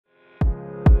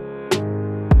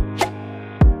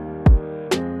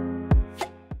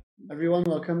everyone.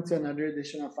 Welcome to another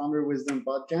edition of Founder Wisdom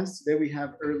Podcast. Today we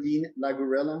have Earline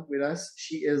Lagueruela with us.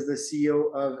 She is the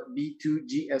CEO of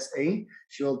B2GSA.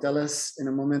 She will tell us in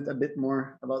a moment a bit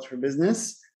more about her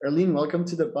business. Earline, welcome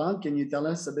to the pod. Can you tell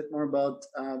us a bit more about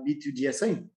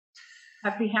B2GSA?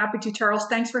 I'd be happy to, Charles.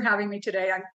 Thanks for having me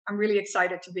today. I'm really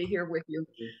excited to be here with you.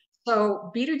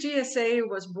 So B2GSA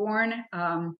was born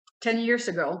 10 years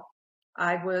ago.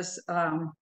 I was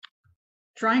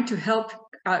trying to help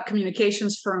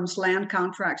communications firms land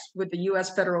contracts with the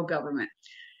U.S. federal government.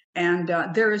 And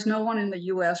there is no one in the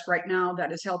U.S. right now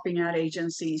that is helping ad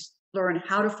agencies learn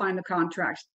how to find the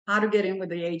contracts, how to get in with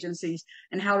the agencies,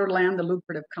 and how to land the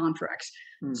lucrative contracts.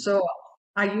 So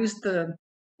I used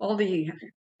all the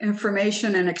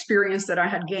information and experience that I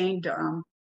had gained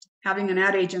having an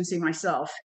ad agency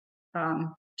myself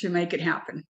to make it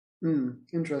happen.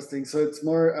 Interesting. So it's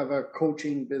more of a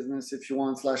coaching business, if you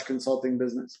want, / consulting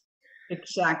business.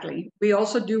 Exactly. We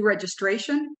also do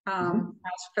registration as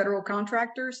federal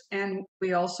contractors, and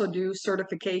we also do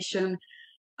certification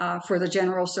for the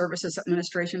General Services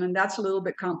Administration, and that's a little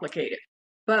bit complicated.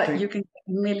 But you can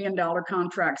get $1 million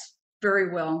contracts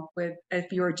very well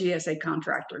if you're a GSA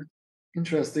contractor.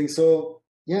 Interesting. So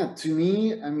yeah, to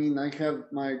me, I mean, I have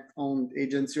my own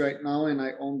agency right now, and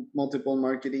I own multiple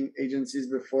marketing agencies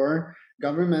before.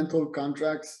 Governmental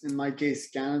contracts, in my case,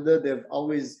 Canada, they've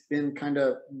always been kind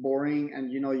of boring,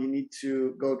 and you need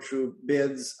to go through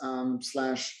bids /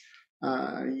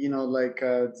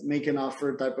 make an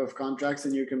offer type of contracts,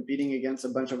 and you're competing against a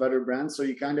bunch of other brands. So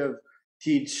you kind of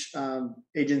teach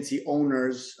agency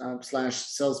owners /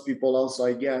 salespeople also,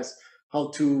 I guess, how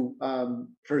to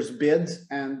first bid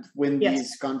and win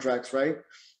these contracts, right?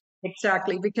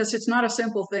 Exactly, because it's not a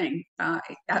simple thing.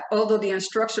 Although the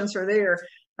instructions are there,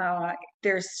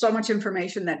 there's so much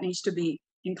information that needs to be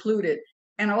included.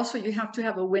 And also you have to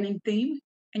have a winning theme,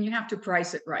 and you have to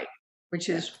price it right, which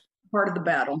is part of the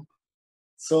battle.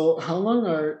 So how long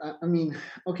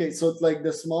so it's like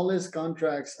the smallest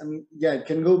contracts, it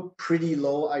can go pretty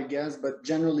low, I guess, but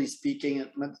generally speaking,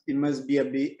 it must be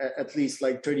at least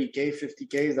like 30K,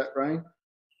 50K, is that right?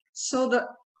 So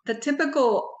the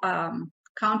typical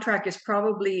contract is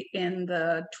probably in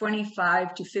the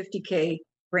 25 to 50K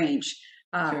range.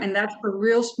 And that's for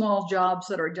real small jobs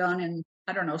that are done in,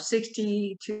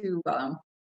 60 to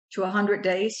 100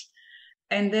 days.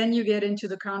 And then you get into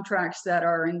the contracts that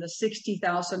are in the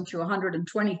 60,000 to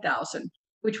 120,000,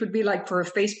 which would be like for a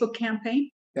Facebook campaign.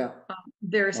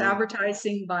 There's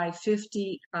advertising by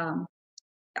 50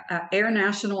 Air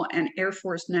National and Air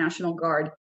Force National Guard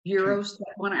bureaus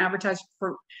that want to advertise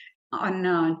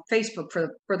on Facebook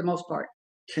for the most part.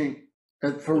 Okay.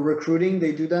 For recruiting,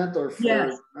 they do that, or for?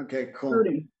 Yes. Okay, cool.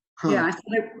 Recruiting. Yeah,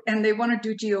 and they want to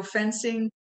do geofencing.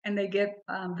 And they get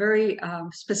very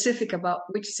specific about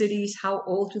which cities, how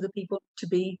old do the people to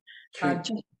be.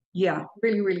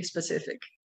 Really, really specific.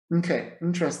 Okay,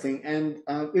 interesting. And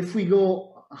if we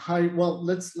go high, well,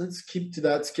 let's keep to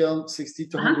that scale, 60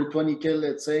 to 120K,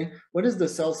 let's say. What is the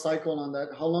sales cycle on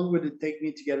that? How long would it take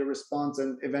me to get a response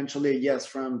and eventually a yes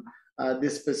from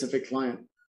this specific client?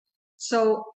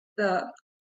 So the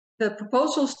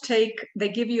proposals they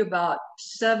give you about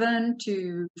 7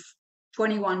 to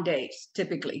 21 days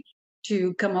typically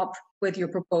to come up with your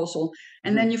proposal.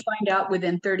 And then you find out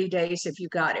within 30 days if you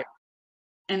got it.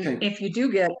 And if you do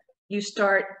get it, you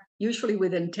start usually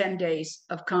within 10 days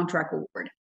of contract award.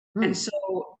 And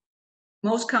so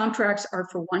most contracts are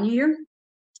for 1 year.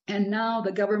 And now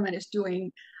the government is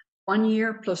doing 1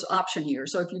 year plus option year.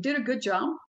 So if you did a good job,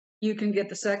 you can get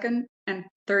the second and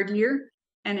third year.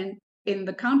 And in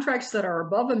the contracts that are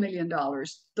above $1 million,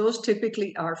 those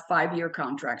typically are 5-year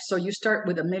contracts. So you start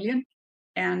with $1 million,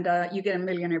 and you get $1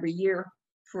 million every year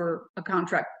for a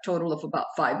contract total of about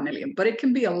 $5 million. But it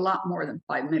can be a lot more than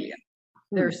 $5 million.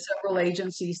 There's several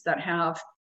agencies that have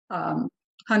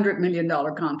 $100 million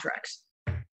contracts.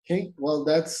 Okay, well,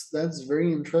 that's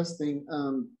very interesting.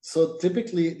 So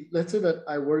typically, let's say that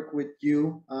I work with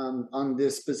you on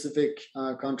this specific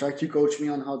contract. You coach me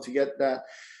on how to get that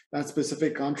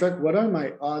specific contract. What are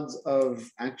my odds of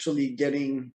actually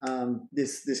getting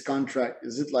this contract?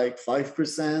 Is it like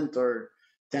 5% or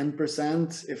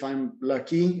 10% if I'm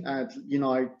lucky? I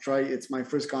try, it's my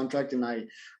first contract and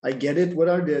I get it. What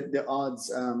are the odds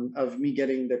of me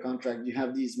getting the contract? Do you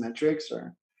have these metrics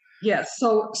or? Yes.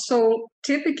 So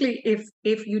typically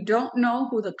if you don't know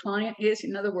who the client is,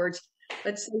 in other words,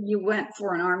 let's say you went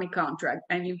for an Army contract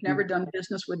and you've never done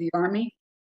business with the Army,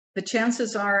 the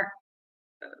chances are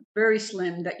very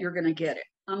slim that you're going to get it,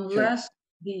 unless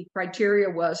the criteria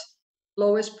was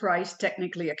lowest price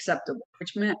technically acceptable,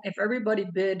 which meant if everybody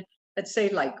bid, let's say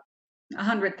like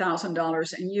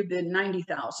 $100,000 and you bid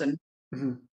 $90,000,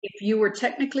 If you were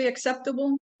technically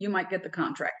acceptable, you might get the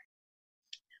contract.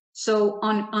 So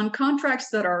on contracts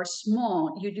that are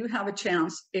small, you do have a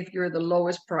chance if you're the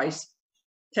lowest price,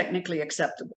 technically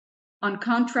acceptable. On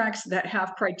contracts that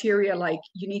have criteria like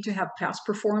you need to have past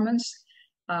performance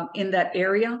in that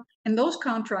area, and those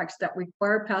contracts that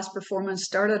require past performance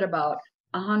start at about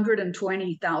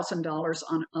 $120,000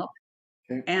 on up,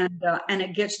 okay. And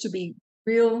it gets to be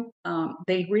real.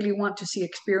 They really want to see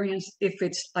experience if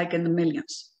it's like in the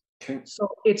millions. Okay. So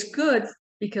it's good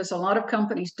because a lot of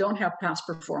companies don't have past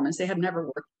performance. They have never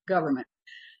worked with government,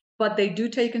 but they do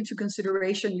take into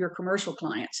consideration your commercial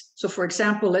clients. So for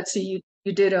example, let's say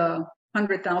you did a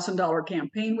 $100,000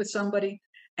 campaign with somebody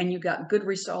and you got good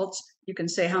results. You can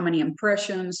say how many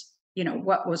impressions,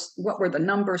 what were the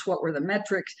numbers, what were the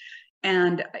metrics,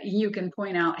 and you can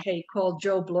point out, hey, call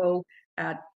Joe Blow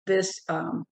at this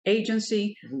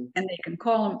agency, and they can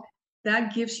call them.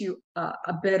 That gives you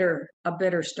a better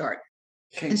start.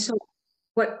 Okay. And so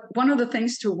one of the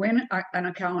things to win an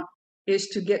account is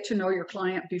to get to know your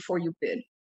client before you bid.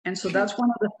 And so that's one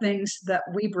of the things that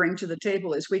we bring to the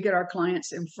table is we get our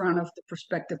clients in front of the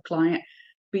prospective client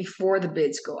before the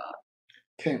bids go out.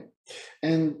 Okay.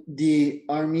 And the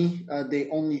Army, they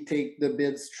only take the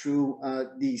bids through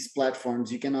these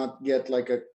platforms. You cannot get like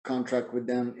a contract with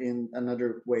them in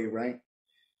another way, right?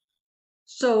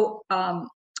 So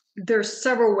there's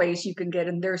several ways you can get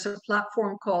in. There's a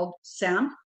platform called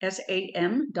SAM,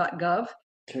 SAM.gov,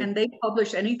 okay. And they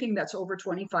publish anything that's over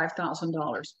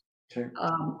 $25,000. Okay.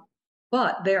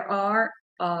 But there are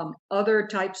other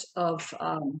types of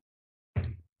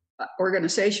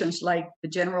organizations like the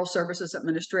General Services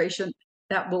Administration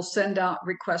that will send out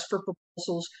requests for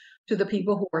proposals to the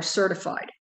people who are certified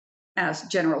as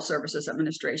General Services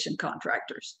Administration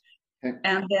contractors. Okay.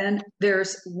 And then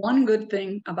there's one good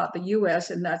thing about the U.S.,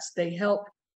 and that's they help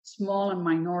small and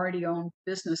minority-owned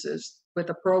businesses with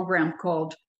a program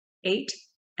called 8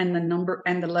 and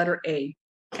the letter A.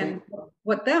 Okay. And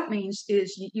what that means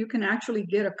is you can actually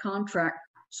get a contract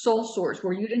sole source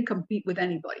where you didn't compete with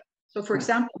anybody. So for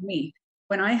example, me,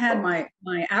 when I had my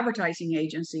advertising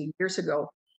agency years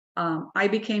ago, I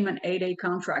became an 8A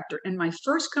contractor, and my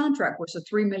first contract was a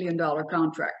 $3 million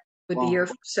contract with the Air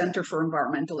Force Center for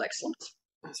Environmental Excellence.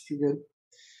 That's pretty good.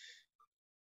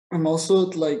 I'm also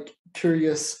like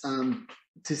curious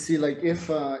to see like if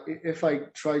I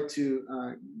try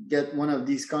to get one of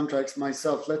these contracts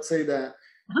myself. Let's say that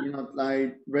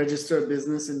I register a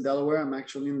business in Delaware. I'm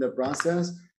actually in the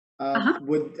process.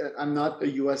 I'm not a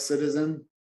U.S. citizen.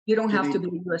 You don't have to be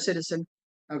a U.S. citizen.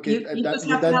 Okay, would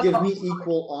that give me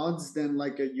equal odds than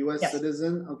like a U.S.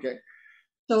 citizen? Okay.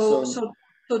 So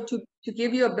to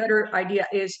give you a better idea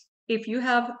is if you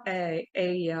have a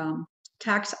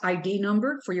tax ID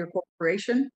number for your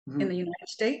corporation in the United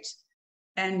States,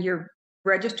 and you're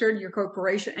registered your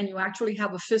corporation, and you actually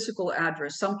have a physical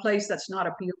address, someplace that's not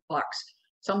a PO box,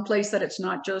 someplace that it's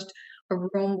not just a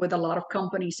room with a lot of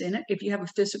companies in it. If you have a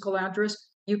physical address,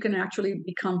 you can actually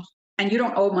become, and you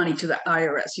don't owe money to the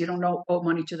IRS, you don't owe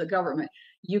money to the government.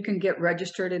 You can get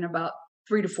registered in about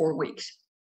 3 to 4 weeks.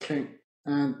 Okay.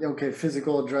 Okay,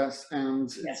 physical address, and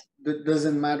it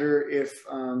doesn't matter if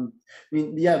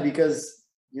because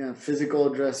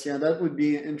physical address, that would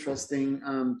be interesting.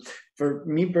 For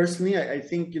me personally, I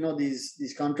think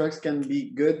these contracts can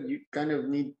be good. You kind of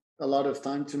need a lot of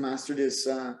time to master this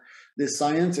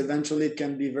science. Eventually, it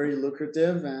can be very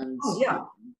lucrative, and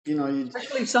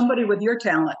especially somebody with your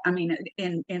talent. I mean,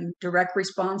 in direct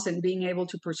response and being able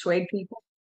to persuade people,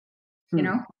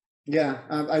 Yeah,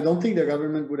 I don't think the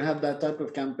government would have that type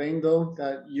of campaign, though.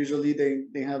 That usually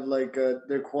they have like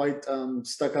they're quite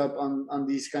stuck up on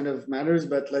these kind of matters.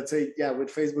 But let's say,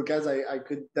 with Facebook ads, I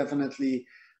could definitely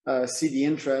see the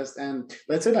interest. And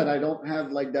let's say that I don't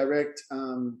have like direct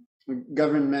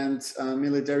government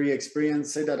military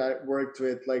experience. Say that I worked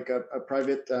with like a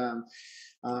private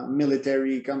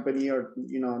military company, or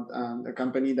a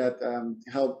company that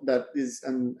that is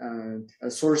a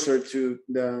sourcer to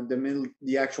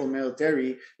the actual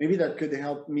military. Maybe that could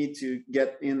help me to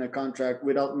get in a contract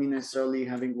without me necessarily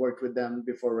having worked with them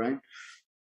before, right?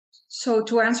 So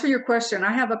to answer your question,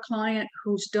 I have a client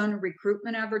who's done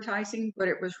recruitment advertising, but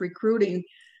it was recruiting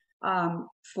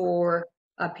for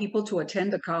people to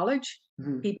attend a college,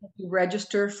 people to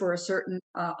register for a certain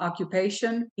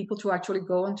occupation, people to actually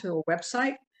go into a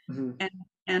website,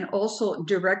 and also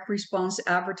direct response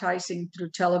advertising through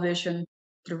television,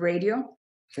 through radio.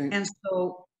 Okay. And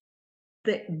so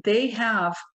they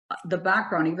have the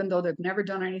background, even though they've never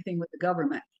done anything with the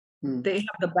government. They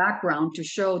have the background to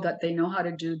show that they know how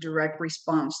to do direct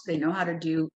response. They know how to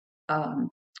do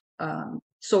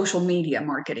social media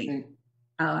marketing.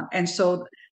 And so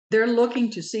they're looking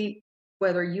to see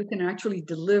whether you can actually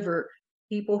deliver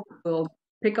people who will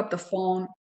pick up the phone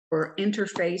or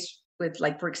interface with,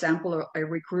 like, for example, a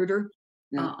recruiter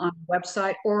on a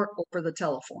website or over the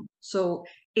telephone. So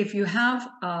if you have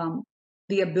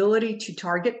the ability to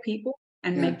target people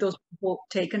and make those people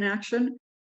take an action,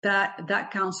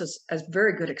 that counts as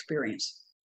very good experience.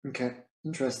 Okay,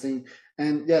 interesting.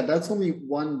 And yeah, that's only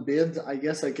one bid. I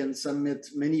guess I can submit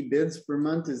many bids per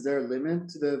month. Is there a limit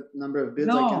to the number of bids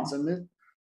I can submit?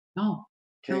 No.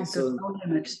 Okay, no, so no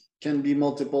limits. Can be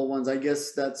multiple ones. I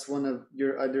guess that's one of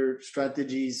your other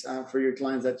strategies for your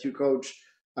clients that you coach.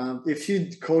 If you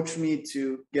coach me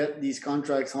to get these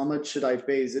contracts, how much should I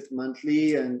pay? Is it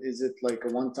monthly, and is it like a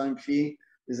one-time fee?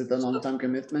 Is it a long-time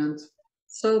commitment?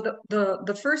 So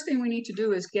the first thing we need to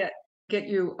do is get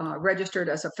you registered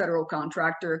as a federal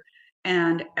contractor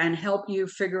and help you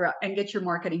figure out and get your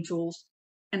marketing tools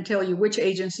and tell you which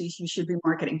agencies you should be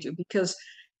marketing to. Because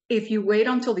if you wait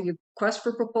until the request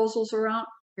for proposals are out,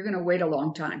 you're going to wait a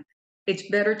long time. It's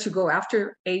better to go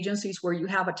after agencies where you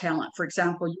have a talent. For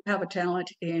example, you have a talent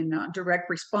in direct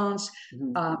response.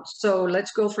 So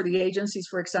let's go for the agencies,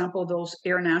 for example, those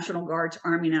Air National Guards,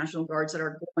 Army National Guards that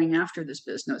are going after this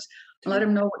business. Let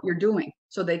them know what you're doing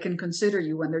so they can consider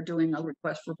you when they're doing a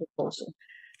request for proposal.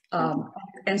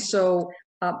 And so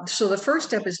the first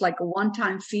step is like a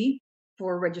one-time fee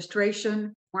for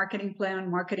registration, marketing plan,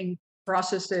 marketing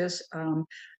processes,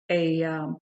 a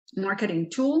marketing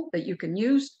tool that you can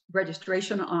use,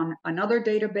 registration on another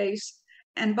database.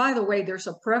 And by the way, there's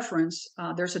a preference.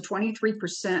 There's a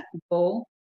 23% goal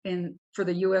for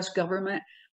the U.S. government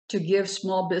to give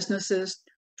small businesses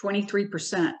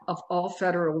 23% of all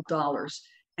federal dollars.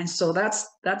 And so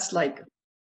that's like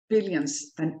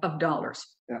billions of dollars.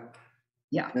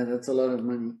 Yeah, that's a lot of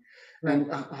money. Right.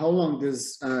 And how long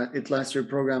does it last, your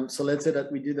program? So let's say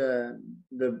that we do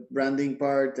the branding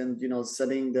part and, you know,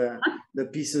 setting the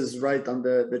pieces right on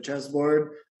the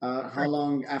chessboard. How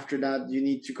long after that do you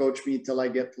need to coach me till I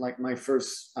get like my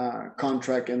first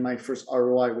contract and my first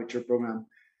ROI with your program?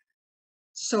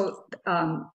 So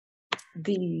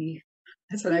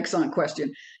that's an excellent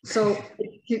question. So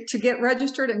to get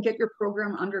registered and get your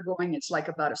program undergoing, it's like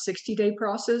about a 60-day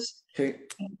process. Okay.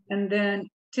 And then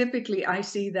typically I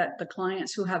see that the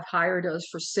clients who have hired us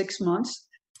for 6 months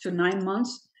to 9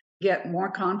 months get more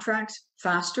contracts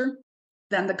faster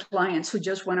than the clients who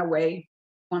just went away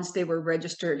once they were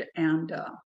registered and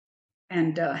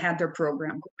had their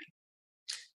program going.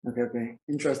 Okay,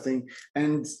 interesting.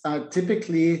 And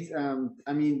typically,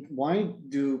 I mean, why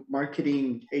do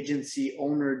marketing agency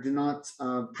owner do not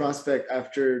prospect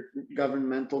after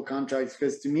governmental contracts?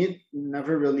 Because to me, it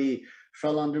never really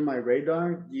fell under my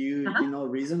radar. Do you know a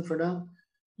reason for that?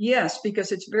 Yes,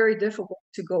 because it's very difficult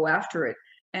to go after it.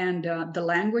 And the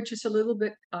language is a little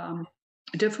bit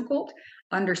difficult,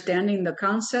 understanding the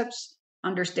concepts,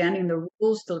 understanding the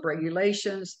rules, the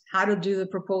regulations, how to do the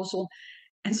proposal.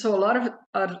 And so a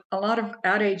lot of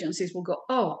ad agencies will go,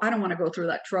 oh, I don't want to go through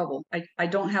that trouble. I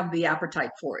don't have the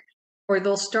appetite for it. Or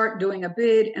they'll start doing a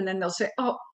bid and then they'll say,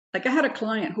 oh, like I had a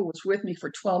client who was with me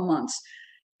for 12 months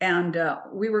and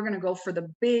we were going to go for the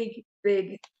big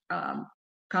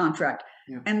contract.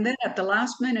 Yeah. And then at the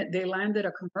last minute, they landed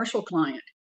a commercial client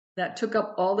that took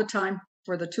up all the time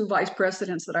for the 2 vice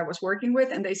presidents that I was working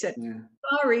with. And they said,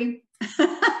 sorry,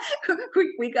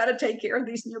 we got to take care of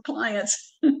these new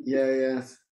clients. Yeah.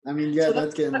 I mean, yeah, so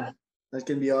that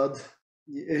can be odd,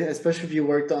 especially if you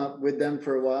worked with them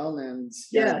for a while and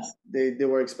they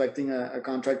were expecting a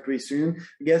contract pretty soon.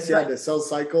 I guess, the sales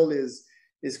cycle is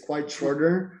quite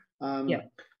shorter.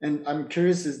 And I'm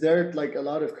curious, is there like a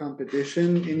lot of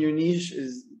competition in your niche?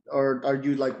 Or are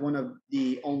you like one of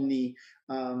the only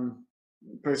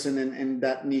person in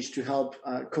that niche to help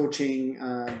coaching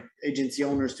agency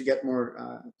owners to get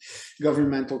more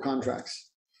governmental contracts?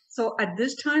 So at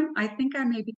this time, I think I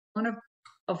may be one of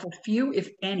a few, if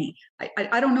any.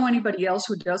 I don't know anybody else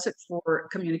who does it for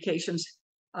communications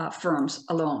firms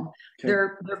alone. Okay.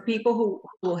 There are people who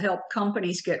will help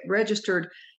companies get registered,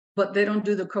 but they don't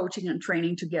do the coaching and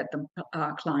training to get them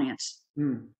clients.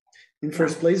 In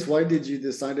first place, why did you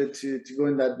decide to go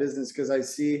in that business? Because I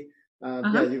see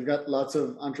you've got lots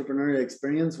of entrepreneurial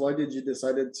experience. Why did you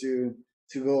decide to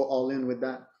go all in with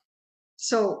that?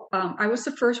 So I was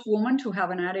the first woman to have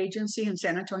an ad agency in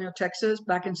San Antonio, Texas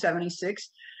back in '76.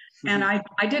 And I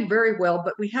did very well,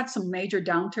 but we had some major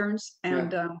downturns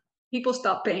and people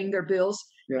stopped paying their bills.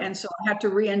 And so I had to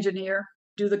re-engineer,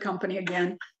 do the company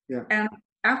again. And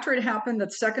after it happened, the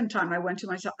second time I went to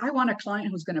myself, I want a client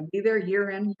who's going to be there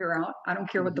year in, year out. I don't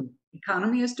care what the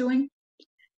economy is doing.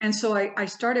 And so I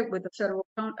started with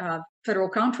the federal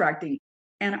contracting.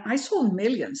 And I sold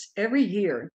millions every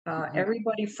year.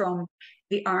 Everybody from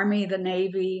the Army, the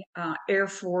Navy, Air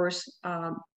Force,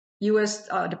 U.S.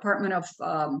 Department of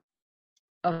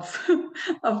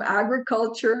of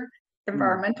Agriculture,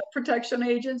 Environmental Protection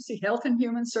Agency, Health and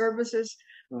Human Services,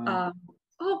 Wow.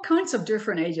 all kinds of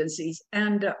different agencies.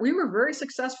 And we were very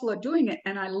successful at doing it.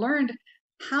 And I learned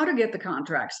how to get the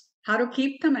contracts, how to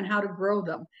keep them, and how to grow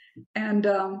them. And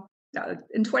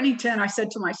in 2010, I said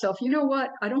to myself, you know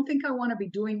what? I don't think I want to be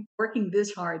working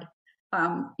this hard.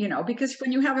 Because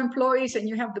when you have employees and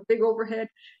you have the big overhead,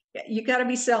 you got to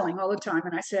be selling all the time.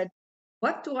 And I said,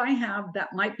 what do I have that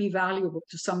might be valuable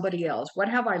to somebody else? What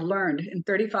have I learned in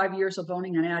 35 years of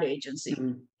owning an ad agency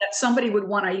that somebody would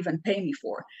want to even pay me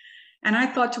for? And I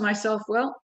thought to myself,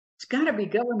 well, it's got to be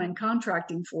government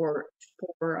contracting for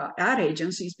ad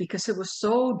agencies, because it was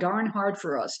so darn hard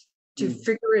for us to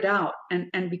figure it out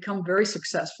and become very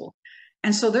successful.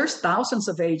 And so there's thousands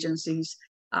of agencies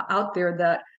out there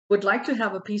that would like to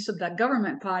have a piece of that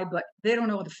government pie, but they don't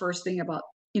know the first thing about,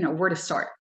 where to start.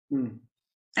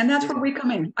 And that's where we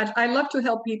come in. I love to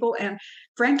help people. And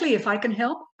frankly, if I can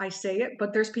help, I say it.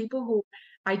 But there's people who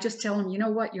I just tell them, you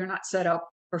know what, you're not set up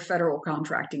for federal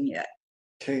contracting yet.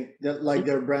 Okay. Like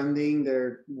their branding,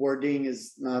 their wording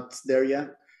is not there yet?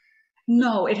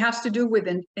 No, it has to do with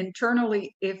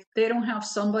internally. If they don't have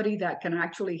somebody that can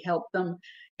actually help them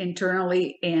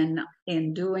internally in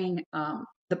doing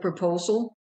the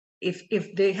proposal,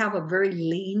 if they have a very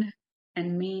lean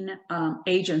and mean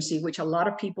agency, which a lot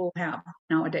of people have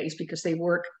nowadays because they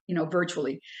work,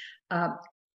 virtually,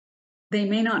 they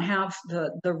may not have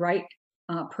the right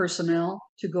personnel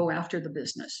to go after the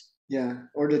business. Yeah,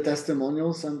 or the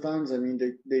testimonials sometimes. I mean,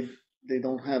 they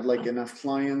don't have like enough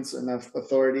clients, enough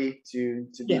authority to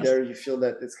be there. You feel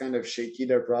that it's kind of shaky,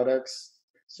 their products.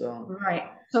 So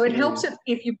right. So it helps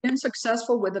if you've been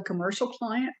successful with a commercial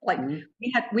client. Like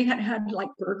we had like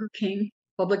Burger King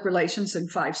public relations in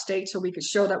 5 states, so we could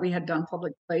show that we had done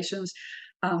public relations.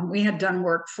 We had done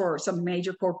work for some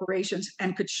major corporations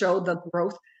and could show the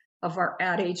growth of our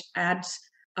ads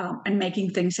and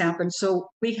making things happen. So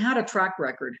we had a track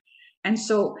record. And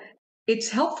so it's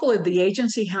helpful if the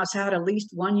agency has had at least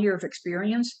 1 year of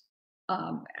experience,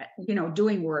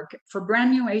 doing work. For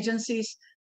brand new agencies,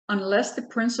 unless the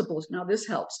principals, now this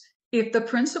helps, if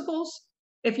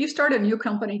you start a new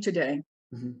company today,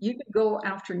 you could go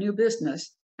after new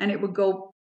business and it would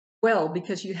go well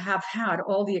because you have had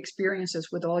all the experiences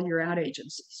with all your ad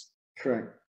agencies. Correct.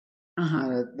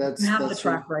 That's the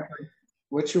track record.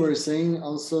 What you were saying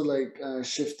also, like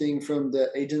shifting from the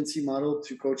agency model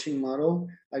to coaching model.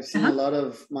 I've seen a lot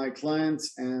of my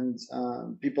clients and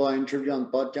people I interview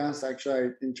on podcasts. Actually, I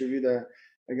interviewed a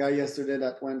guy yesterday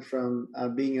that went from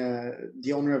being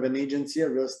the owner of an agency, a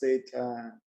real estate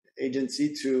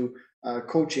agency, to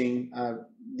coaching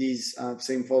these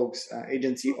same folks,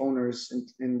 agency owners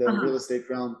in the real estate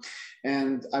realm.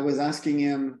 And I was asking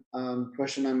him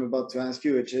question I'm about to ask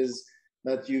you, which is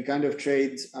that you kind of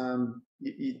trade.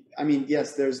 I mean,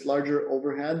 yes, there's larger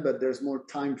overhead, but there's more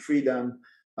time freedom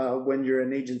when you're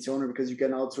an agency owner because you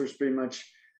can outsource pretty much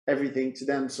everything to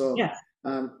them. So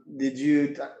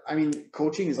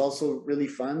coaching is also really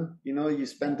fun. You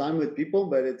spend time with people,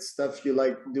 but it's stuff you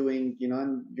like doing,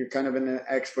 and you're kind of an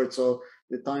expert. So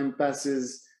the time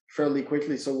passes fairly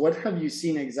quickly. So what have you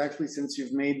seen exactly since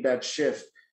you've made that shift?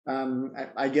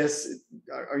 I guess,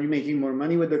 are you making more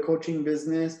money with the coaching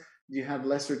business? Do you have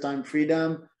lesser time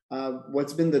freedom?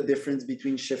 What's been the difference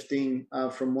between shifting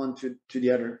from one to the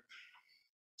other?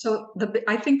 So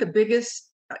I think the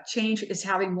biggest change is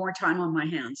having more time on my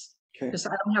hands. Because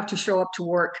I don't have to show up to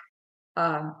work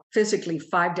physically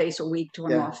 5 days a week to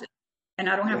an office, and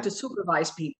I don't have to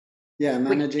supervise people. Yeah,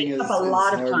 managing is a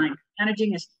lot of time.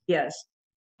 Managing is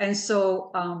and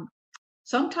so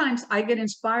sometimes I get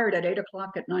inspired at 8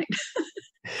 o'clock at night.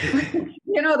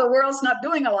 The world's not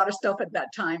doing a lot of stuff at that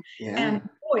time, and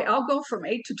boy, I'll go from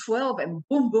 8 to 12, and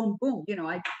boom, boom, boom.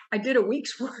 I did a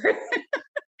week's work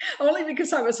only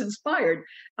because I was inspired.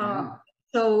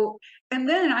 So, and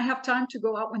then I have time to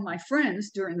go out with my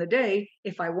friends during the day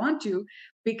if I want to,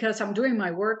 because I'm doing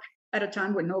my work at a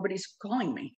time when nobody's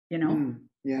calling me,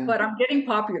 But I'm getting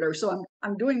popular, so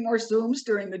I'm doing more Zooms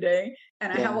during the day,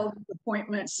 and I have all these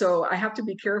appointments, so I have to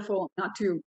be careful not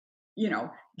to,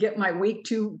 get my week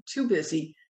too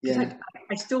busy.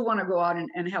 I still want to go out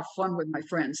and have fun with my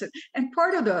friends. And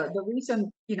part of the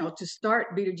reason, to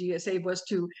start B2GSA was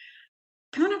to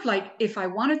kind of like, if I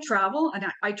want to travel, and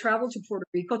I travel to Puerto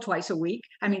Rico twice a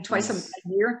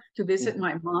year to visit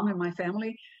my mom and my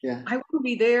family. I want to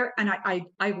be there, and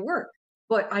I work,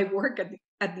 but I work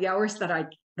at the hours that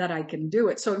I can do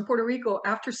it. So in Puerto Rico,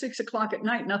 after 6 o'clock at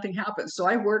night, nothing happens. So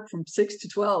I work from 6 to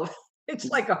 12. It's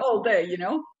like a whole day, you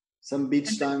know? Some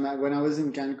beach time. When I was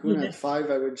in Cancun Yeah. at 5,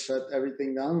 I would shut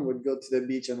everything down, would go to the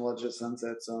beach and watch the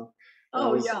sunset. So that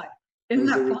Oh was yeah. that Isn't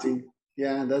was the that fun? routine.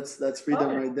 Yeah, that's freedom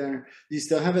Oh. right there. Do you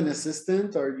still have an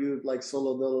assistant, or you like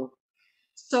solo dolo?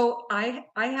 So I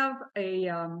have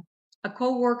a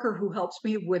coworker who helps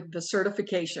me with the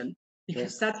certification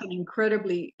because Okay. that's an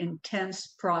incredibly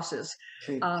intense process.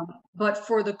 Okay. But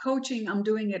for the coaching, I'm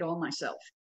doing it all myself.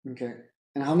 Okay.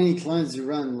 And how many clients do you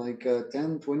run? Like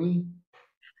 10, 20?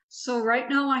 So right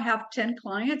now I have 10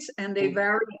 clients and they Okay.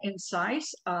 vary in size.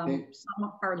 Okay.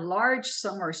 Some are large,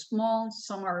 some are small,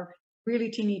 some are really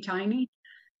teeny tiny.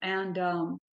 And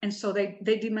so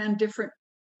they demand different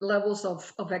levels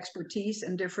of expertise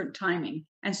and different timing.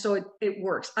 And so it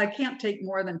works. I can't take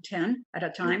more than 10 at a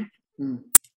time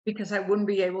because I wouldn't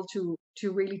be able to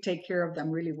really take care of them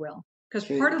really well. Because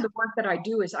Okay. part of the work that I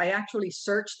do is I actually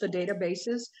search the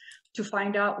databases to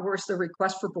find out where's the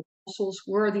request for proposals,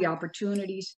 where are the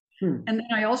opportunities. And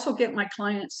then I also get my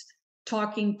clients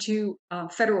talking to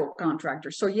federal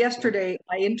contractors. So yesterday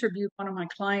I interviewed one of my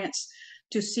clients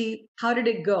to see how did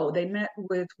it go. They met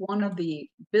with one of the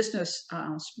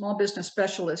small business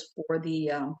specialists for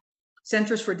the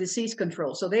Centers for Disease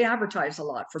Control. So they advertise a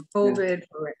lot for COVID,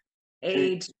 for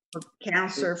AIDS, for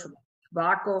cancer, for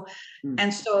tobacco.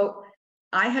 And so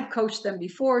I had coached them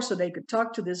before so they could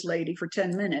talk to this lady for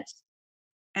 10 minutes.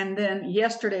 And then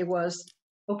yesterday was,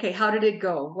 okay, how did it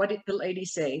go? What did the lady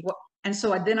say? And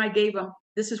so then I gave them,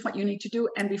 this is what you need to do.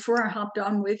 And before I hopped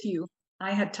on with you,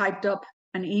 I had typed up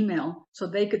an email so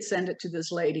they could send it to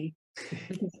this lady.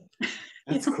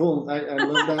 That's cool. I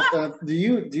love that. Do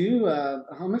you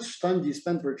how much time do you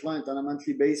spend per client on a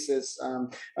monthly basis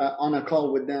on a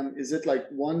call with them? Is it like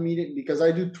one meeting? Because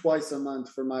I do twice a month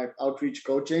for my outreach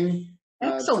coaching,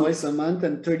 twice a month,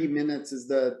 and 30 minutes is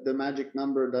the magic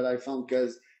number that I found,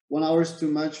 because 1 hour is too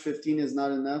much, 15 is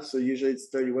not enough. So usually it's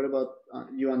 30. What about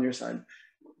you on your side?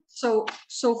 So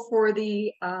for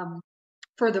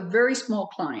the very small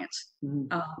clients,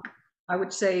 I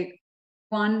would say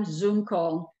one Zoom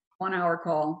call, 1 hour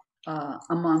call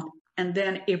a month. And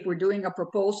then if we're doing a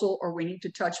proposal or we need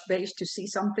to touch base to see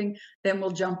something, then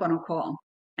we'll jump on a call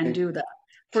and do that.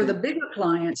 For the bigger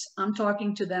clients, I'm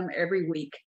talking to them every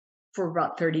week for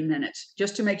about 30 minutes,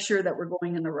 just to make sure that we're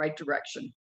going in the right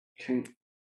direction. Okay,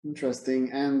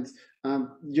 interesting. And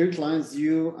your clients,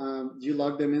 you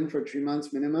log them in for 3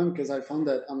 months minimum? Because I found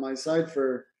that on my side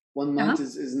for 1 month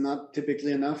is not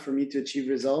typically enough for me to achieve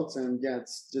results, and yeah,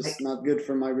 it's just not good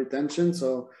for my retention.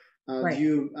 So do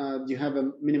you have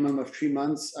a minimum of 3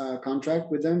 months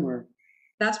contract with them, or?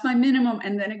 That's my minimum,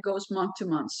 and then it goes month to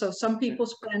month. So some people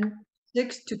spend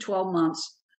 6 to 12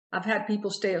 months. I've had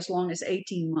people stay as long as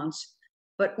 18 months.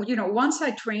 But once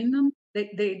I train them,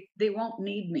 they won't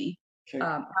need me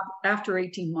after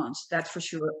 18 months. That's for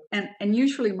sure. And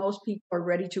usually most people are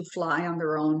ready to fly on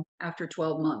their own after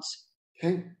 12 months.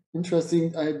 Okay,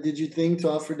 interesting. Did you think to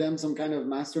offer them some kind of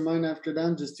mastermind after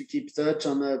that, just to keep touch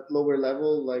on a lower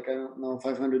level, like, I don't know,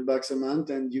 $500 a month,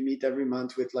 and you meet every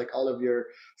month with like all of your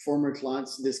former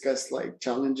clients to discuss like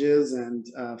challenges and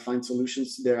find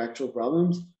solutions to their actual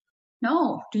problems?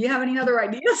 No. Do you have any other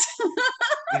ideas?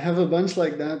 I have a bunch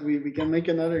like that. We can make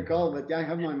another call, but yeah, I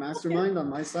have my mastermind on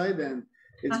my side, and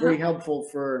it's very helpful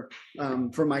for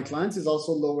my clients. It's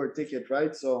also lower ticket,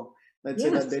 right? So let's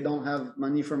say that they don't have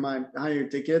money for my higher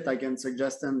ticket, I can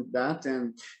suggest them that.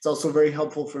 And it's also very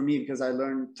helpful for me because I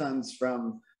learn tons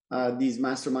from these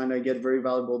mastermind. I get very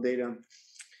valuable data.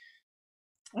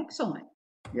 Excellent.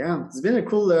 Yeah, it's been a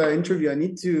cool interview. I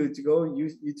need to go. You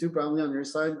two probably on your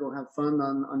side, go have fun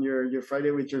on your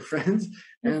Friday with your friends.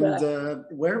 And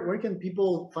where can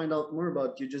people find out more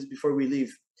about you just before we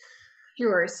leave?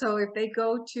 Sure. So if they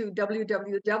go to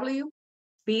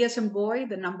www.B as in boy,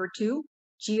 the number 2,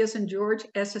 G as in George,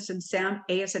 S as in Sam,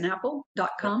 A as in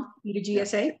Apple.com,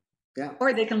 B2GSA. Yeah.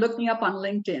 Or they can look me up on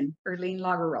LinkedIn, Earline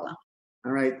Lagueruela.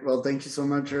 All right. Well, thank you so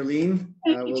much, Earline.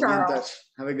 Thank you, we'll Charles. be in touch.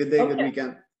 Have a good day, good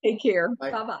weekend. Take care.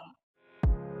 Bye. Bye-bye.